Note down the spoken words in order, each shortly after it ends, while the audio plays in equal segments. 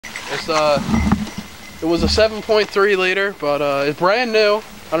It's it was a 7.3 liter, but it's brand new.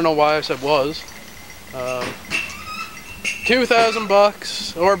 I don't know why I said was.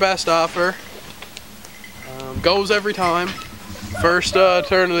 $2,000 or best offer. Goes every time. First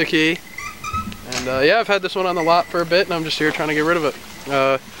turn of the key. And yeah, I've had this one on the lot for a bit, and I'm just here trying to get rid of it.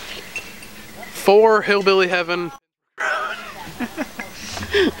 For Hillbilly Heaven.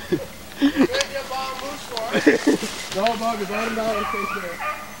 No, bug, it's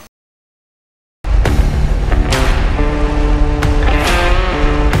 $11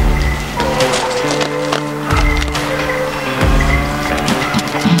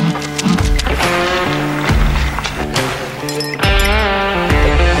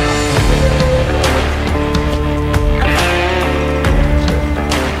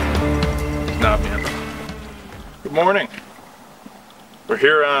 Good morning. We're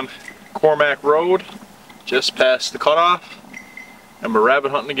here on Cormac Road, just past the cutoff, and we're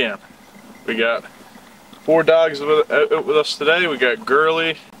rabbit hunting again. We got 4 dogs out with us today. We got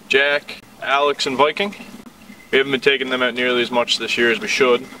Gurley, Jack, Alex, and Viking. We haven't been taking them out nearly as much this year as we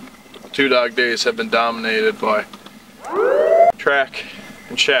should. 2 dog days have been dominated by track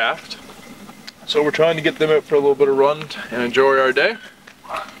and shaft. So we're trying to get them out for a little bit of run and enjoy our day.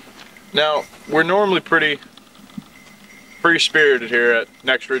 Now, we're normally pretty spirited here at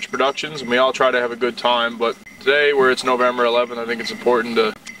Next Ridge Productions, and we all try to have a good time, but today, where it's November 11th, I think it's important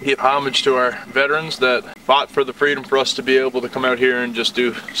to give homage to our veterans that fought for the freedom for us to be able to come out here and just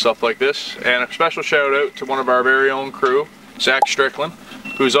do stuff like this. And a special shout out to one of our very own crew, Zach Strickland,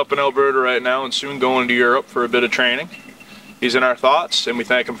 who's up in Alberta right now and soon going to Europe for a bit of training. He's in our thoughts, and we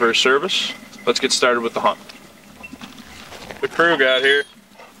thank him for his service. Let's get started with the hunt. The crew got here.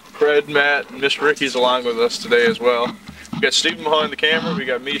 Fred, Matt, and Miss Ricky's along with us today as well. We got Stephen behind the camera, we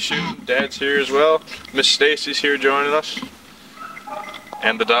got me shooting, Dad's here as well, Miss Stacy's here joining us,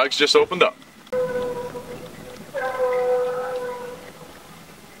 and the dogs just opened up.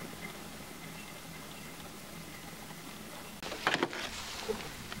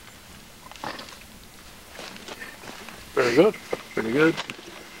 Very good. Pretty good.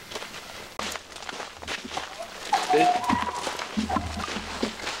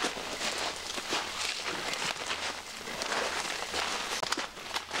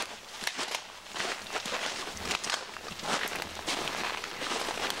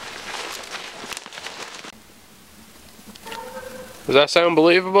 Does that sound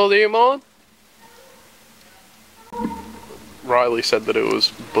believable to you, Mollon? Riley said that it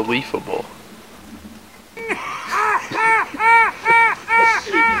was believable.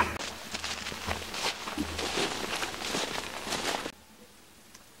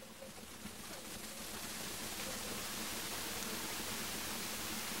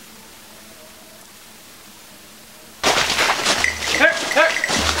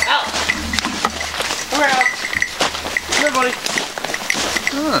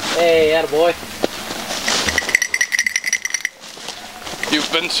 Hey, attaboy.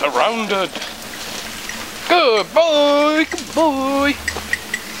 You've been surrounded. Good boy, good boy.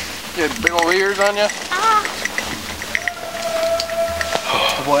 You had big old ears on you?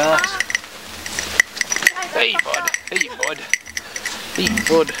 Good boy, Alex. Hey, bud. Hey, bud. Hey,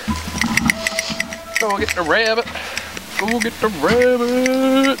 bud. Go get the rabbit. Go get the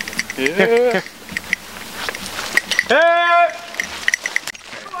rabbit. Yeah. Hey!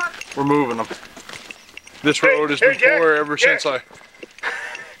 We're moving them. This road has been poor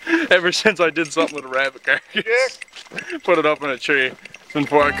ever since I did something with a rabbit carcass. Put it up in a tree. It's been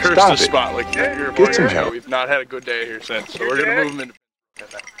poor. I cursed this spot like 3 or 4 years ago. We've not had a good day here since. So we're gonna move them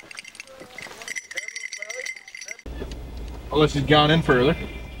into. Unless he's gone in further.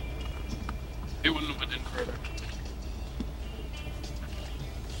 He wouldn't have went in further.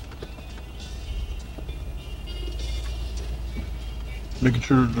 Making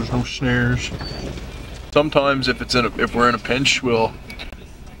sure there's no snares. Sometimes if we're in a pinch, we'll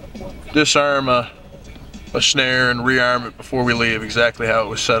disarm a snare and rearm it before we leave, exactly how it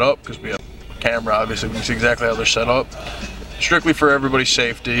was set up, because we have a camera, obviously we can see exactly how they're set up. Strictly for everybody's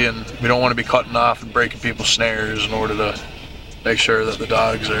safety, and we don't want to be cutting off and breaking people's snares in order to make sure that the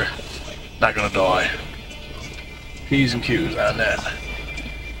dogs are not going to die. P's and Q's on that.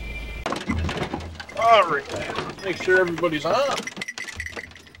 Alright, make sure everybody's on.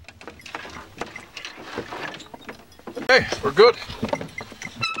 Okay, we're good.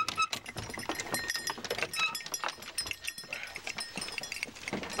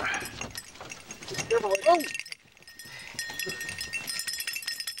 Oh.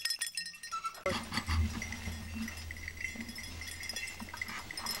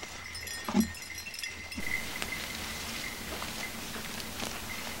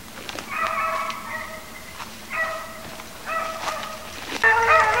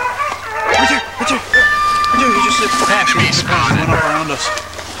 Tree spotted. Went up around us.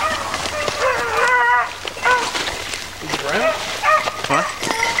 Is it brown? What?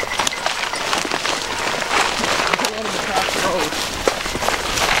 I want him across the road.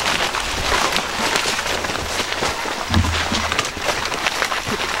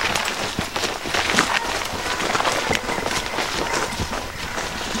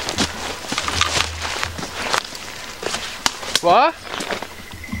 What?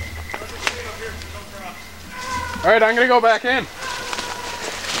 Alright, I'm gonna go back in.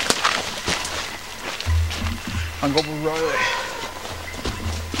 I'm going with Riley.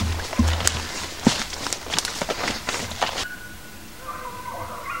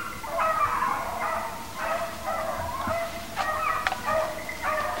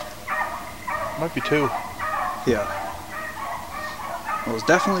 Might be two. Yeah. Well, it was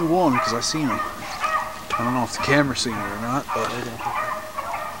definitely one because I seen him. I don't know if the camera seen it or not, but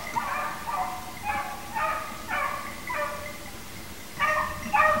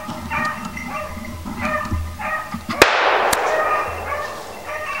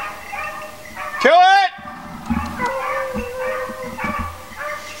Kill it!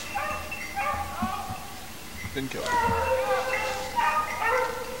 Didn't kill it.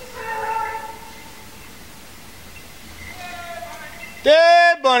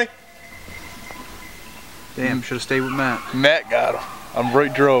 Dead bunny. damn, should have stayed with Matt. Matt got him. I'm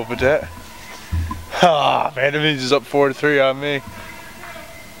right drove, but that. Ah, man, that means he's up 4-3 on me.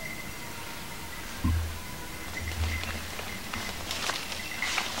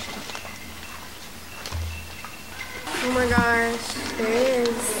 Oh my gosh, there it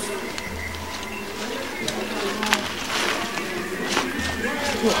is.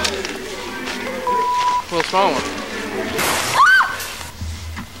 Little small one.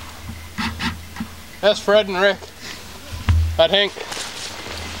 That's Fred and Rick. I think.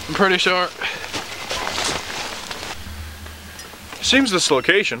 I'm pretty sure. Seems this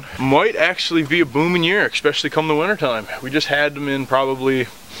location might actually be a booming year, especially come the winter time. We just had them in probably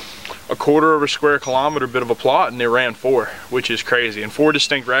a quarter of a square kilometer bit of a plot, and they ran 4, which is crazy. And 4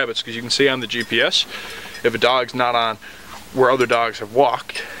 distinct rabbits, because you can see on the GPS, if a dog's not on where other dogs have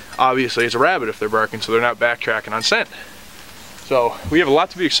walked, obviously it's a rabbit if they're barking, so they're not backtracking on scent. So we have a lot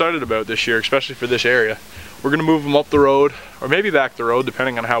to be excited about this year, especially for this area. We're gonna move them up the road, or maybe back the road,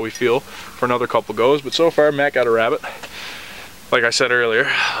 depending on how we feel, for another couple goes. But so far, Matt got a rabbit. Like I said earlier,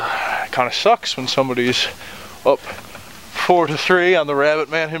 it kind of sucks when somebody's up 4-3 on the rabbit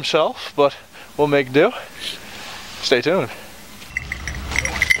man himself, but we'll make do. Stay tuned.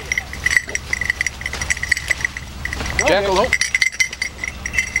 Jackalope.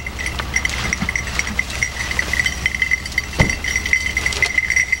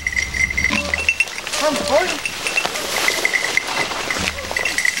 Come on.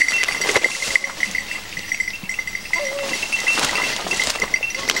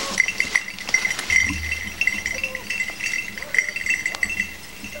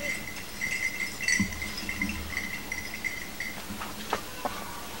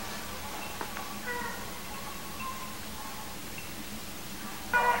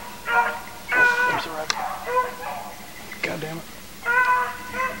 There's a rabbit. God damn it.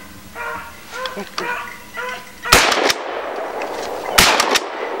 Don't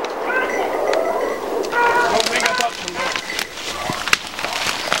think I touched him there.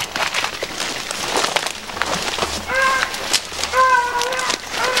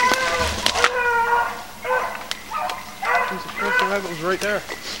 Jesus Christ, the rabbit was right there.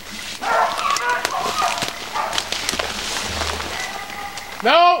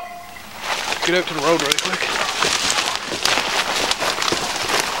 No! Get out to the road really quick.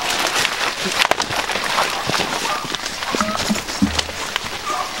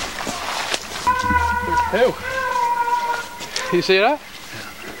 There's 2. You see that?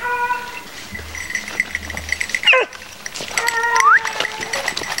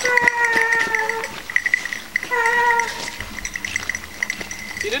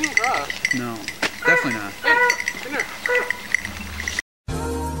 He didn't cross. No, definitely not. In there.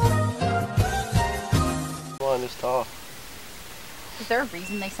 One is tall. Is there a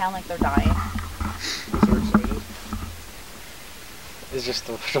reason they sound like they're dying? It's just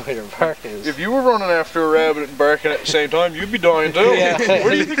the way their bark is. If you were running after a rabbit and barking at the same time, you'd be dying too. Yeah.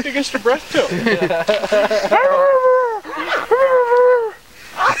 Where do you think they get their breath to?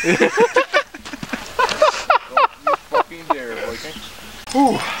 Fucking dare, Viking.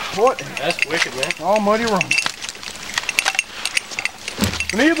 Ooh, what? That's wicked, man. Almighty run.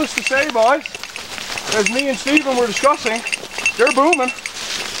 Needless to say, boys, as me and Stephen were discussing, they're booming.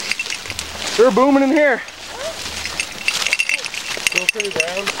 They're booming in here. Still pretty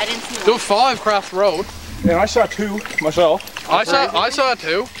brown. I didn't see Those 5 crossed the road. And I saw 2 myself. I saw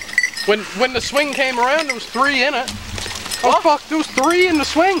 2. When the swing came around, there was 3 in it. Oh fuck, there was 3 in the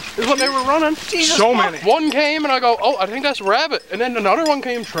swing, is what they were running. Jesus, so many. One came and I go, oh, I think that's rabbit. And then another one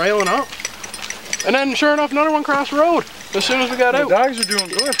came trailing up. And then sure enough, another one crossed the road as soon as we got out. The dogs are doing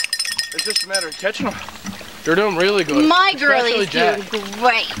good. It's just a matter of catching them. They're doing really good. My girlie's doing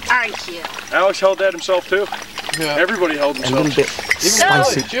great, aren't you? Alex held that himself too. Yeah. Everybody held A little themselves. bit Even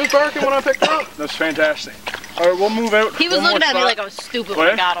spicy. She was barking when I picked her up. That's fantastic. All right, we'll move out. He was one more looking at me spot. like I was stupid when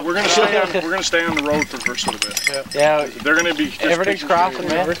I got him. We're gonna stay on the road for the first little bit. Yeah, They're gonna be just everything's picking crossing, through.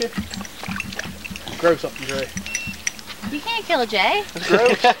 man. Grow something, Dre. You can't kill a Jay. It's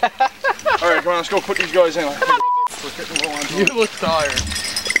gross. All right, come on, let's go put these guys in. Come on, bitches. We're getting low on You time. look tired.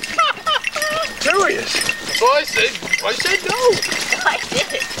 Serious. So I said go. I did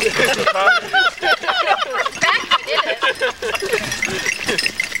it.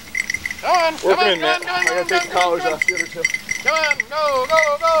 Come on, Working come on, in, Matt. I gotta take the collars off the other 2. Come on, go.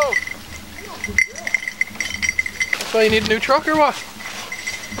 So you need a new truck or what?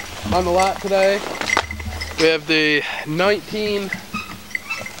 On the lot today, we have the 19,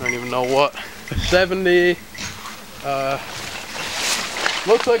 I don't even know what, 70,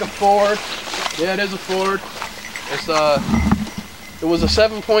 looks like a Ford. Yeah, it is a Ford. It was a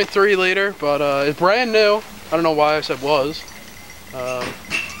 7.3 liter, but it's brand new. I don't know why I said was.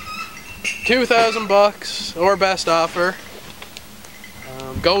 $2,000 or best offer.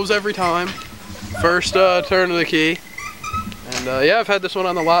 Goes every time. First turn of the key. And yeah, I've had this one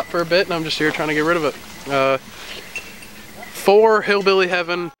on the lot for a bit and I'm just here trying to get rid of it. 4 hillbilly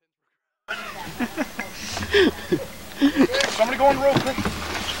heaven. Somebody go on the road, quick.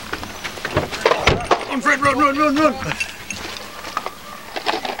 On Fred, run!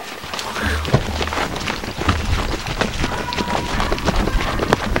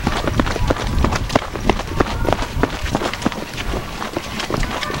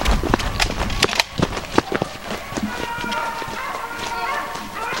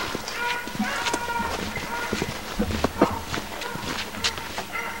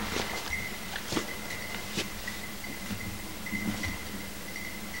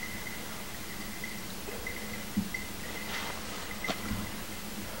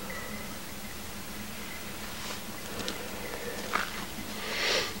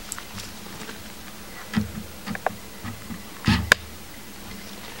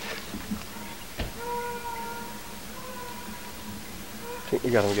 I think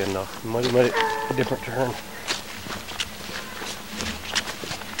you got him good enough. Might have made it a different turn.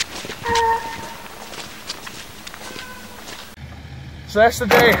 So that's the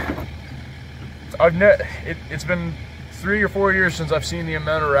day. It's been 3 or 4 years since I've seen the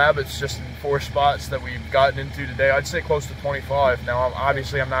amount of rabbits just in 4 spots that we've gotten into today. I'd say close to 25. Now,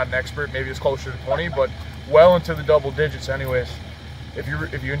 obviously I'm not an expert. Maybe it's closer to 20, but well into the double digits anyways. If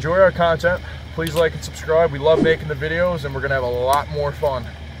you enjoy our content, please like and subscribe. We love making the videos and we're gonna have a lot more fun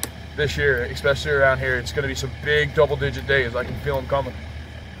this year, especially around here. It's gonna be some big double-digit days. I can feel them coming.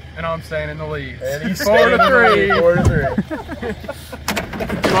 And I'm staying in the lead. And he's 4 to 3. 4 to 3.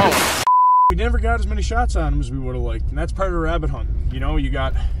 Come on. We never got as many shots on them as we would have liked, and that's part of rabbit hunting. You know, you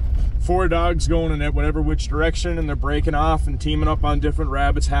got 4 dogs going in whatever which direction, and they're breaking off and teaming up on different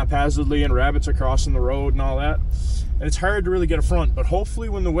rabbits haphazardly, and rabbits are crossing the road and all that. And it's hard to really get a front, but hopefully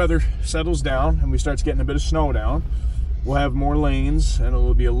when the weather settles down and we start getting a bit of snow down, we'll have more lanes and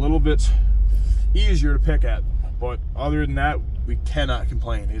it'll be a little bit easier to pick at. But other than that, we cannot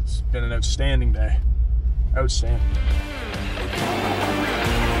complain. It's been an outstanding day. Outstanding.